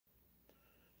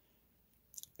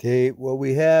Okay, what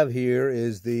we have here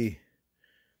is the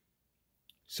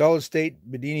solid state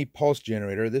Bedini pulse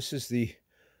generator. This is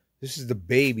the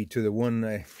baby to the one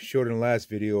I showed in the last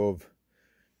video of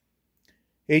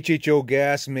HHO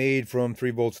gas made from 3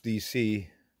 volts DC.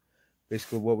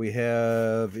 Basically what we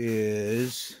have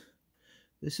is,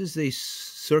 this is a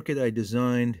circuit I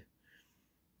designed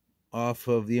off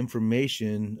of the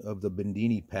information of the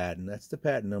Bedini patent. That's the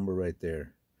patent number right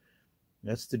there.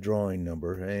 That's the drawing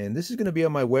number. And this is going to be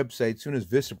on my website as soon as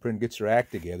Vistaprint gets their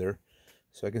act together,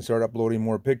 so I can start uploading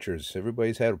more pictures.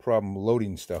 Everybody's had a problem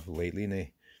loading stuff lately, and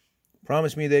they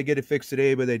promised me they'd get it fixed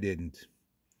today, but they didn't.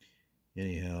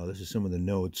 Anyhow, this is some of the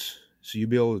notes. So you'll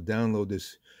be able to download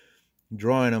this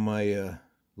drawing on my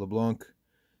LeBlanc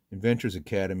Inventors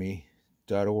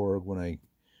Academy.org when I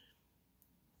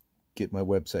get my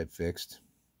website fixed.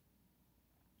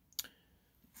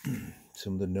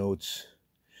 Some of the notes.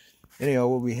 Anyhow,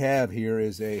 what we have here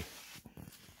is a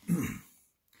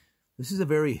this is a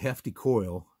very hefty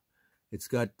coil. It's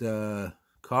got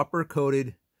copper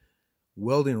coated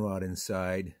welding rod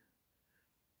inside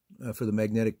for the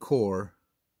magnetic core,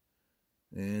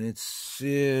 and it's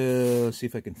let's see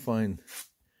if I can find,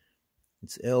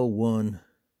 it's L1.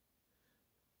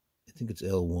 I think it's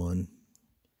L1.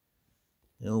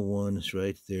 L1 is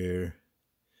right there.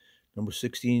 Number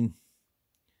 16,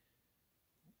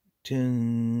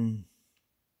 10.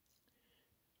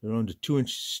 They're on the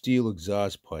 2-inch steel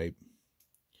exhaust pipe.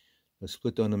 Let's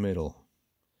split down the middle.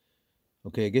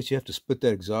 Okay, I guess you have to split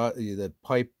that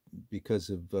pipe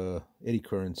because of eddy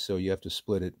currents, so you have to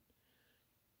split it.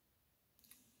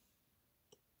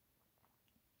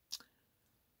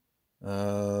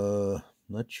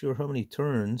 Not sure how many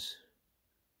turns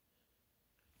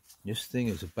this thing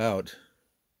is about.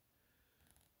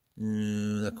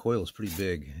 That coil is pretty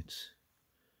big. It's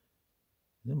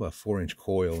about a 4-inch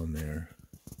coil in there.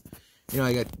 You know,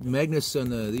 I got magnets on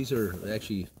the, these are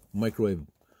actually microwave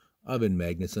oven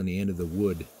magnets on the end of the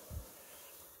wood.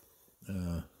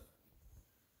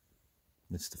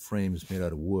 It's the frame is made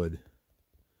out of wood.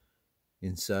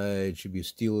 Inside should be a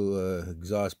steel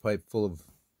exhaust pipe full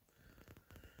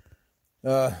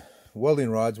of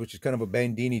welding rods, which is kind of a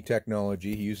Bedini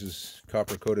technology. He uses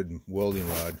copper-coated welding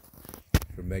rod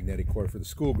for magnetic core for the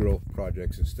schoolgirl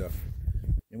projects and stuff.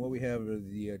 And what we have are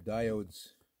the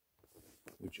diodes,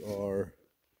 which are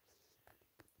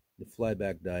the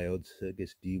flyback diodes. I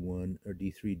guess D1 or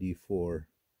D3, D4.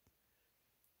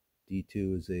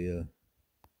 D2 is a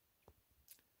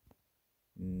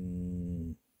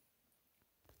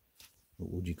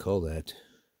what would you call that?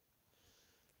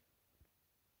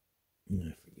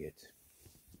 I forget.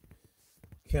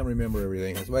 Can't remember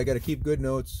everything. That's why I got to keep good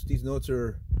notes. These notes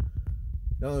are,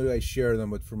 not only do I share them,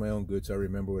 but for my own good, so I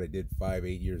remember what I did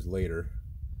 5-8 years later,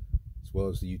 as well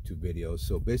as the YouTube videos.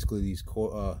 So basically, these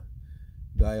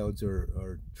diodes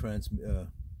are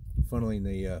funneling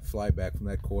the flyback from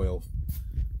that coil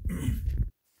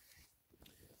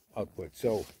output.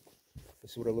 So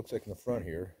this is what it looks like in the front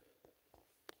here.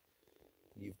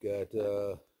 You've got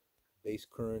base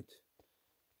current,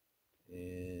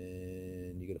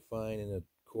 and you're going to find, and of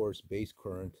course, base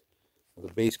current. Well,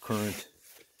 the base current,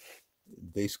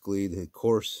 basically the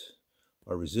coarse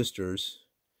are resistors,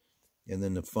 and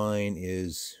then the fine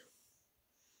is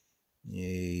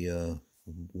a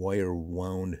wire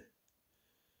wound.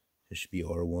 This should be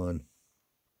R1.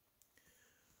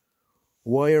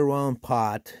 Wire wound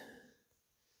pot.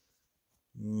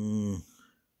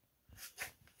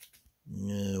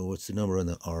 What's the number on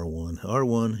the R1?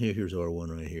 R1, here's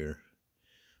R1 right here.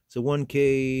 It's a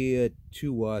 1K at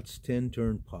 2 watts, 10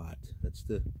 turn pot. That's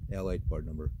the Allied part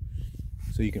number.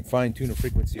 So you can fine tune a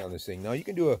frequency on this thing. Now you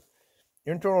can do a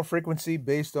internal frequency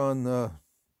based on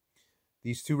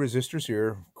these 2 resistors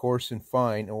here, coarse and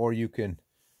fine, or you can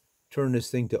turn this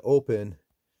thing to open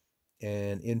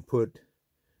and input.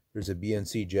 There's a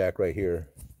BNC jack right here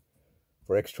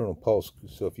for external pulse.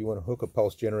 So if you want to hook a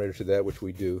pulse generator to that, which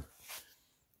we do,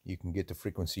 you can get the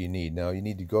frequency you need. Now you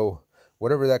need to go,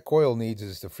 whatever that coil needs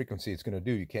is the frequency it's going to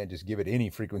do. You can't just give it any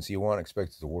frequency you want and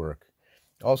expect it to work.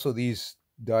 Also, these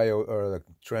diode or the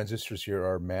transistors here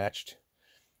are matched.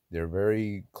 They're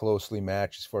very closely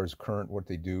matched as far as current, what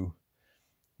they do.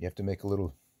 You have to make a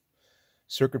little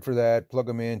circuit for that, plug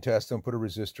them in, test them, put a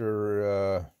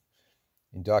resistor,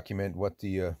 and document what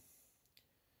the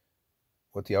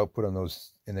output on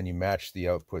those, and then you match the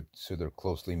output so they're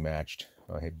closely matched.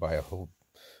 I buy a whole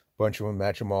bunch of them,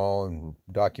 match them all, and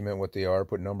document what they are,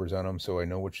 put numbers on them so I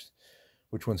know which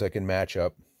ones I can match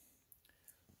up.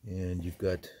 And you've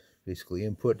got basically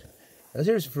input. Now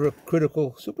here's for a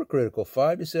critical, super critical,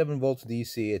 5 to 7 volts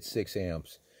DC at 6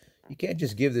 amps. You can't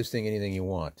just give this thing anything you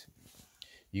want.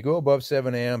 You go above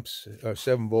 7 amps,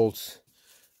 7 volts,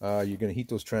 you're going to heat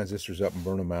those transistors up and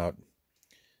burn them out.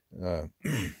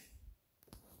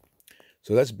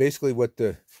 So that's basically what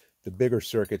the bigger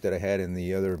circuit that I had in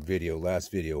the other video,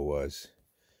 last video, was.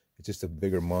 It's just a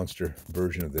bigger monster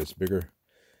version of this. Bigger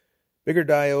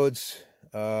diodes.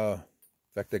 In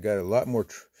fact, I got a lot more.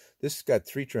 This has got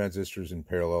 3 transistors in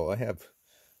parallel.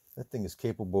 That thing is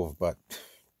capable of about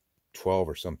 12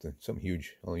 or something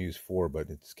huge. I only use 4, but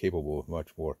it's capable of much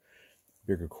more.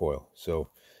 Bigger coil. So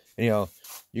anyhow,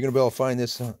 you're gonna be able to find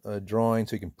this drawing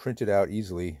so you can print it out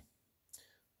easily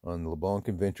on LeBlanc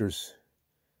Inventors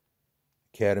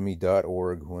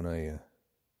Academy.org when I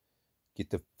get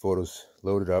the photos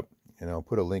loaded up, and I'll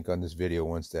put a link on this video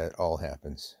once that all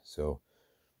happens. So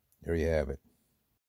there you have it.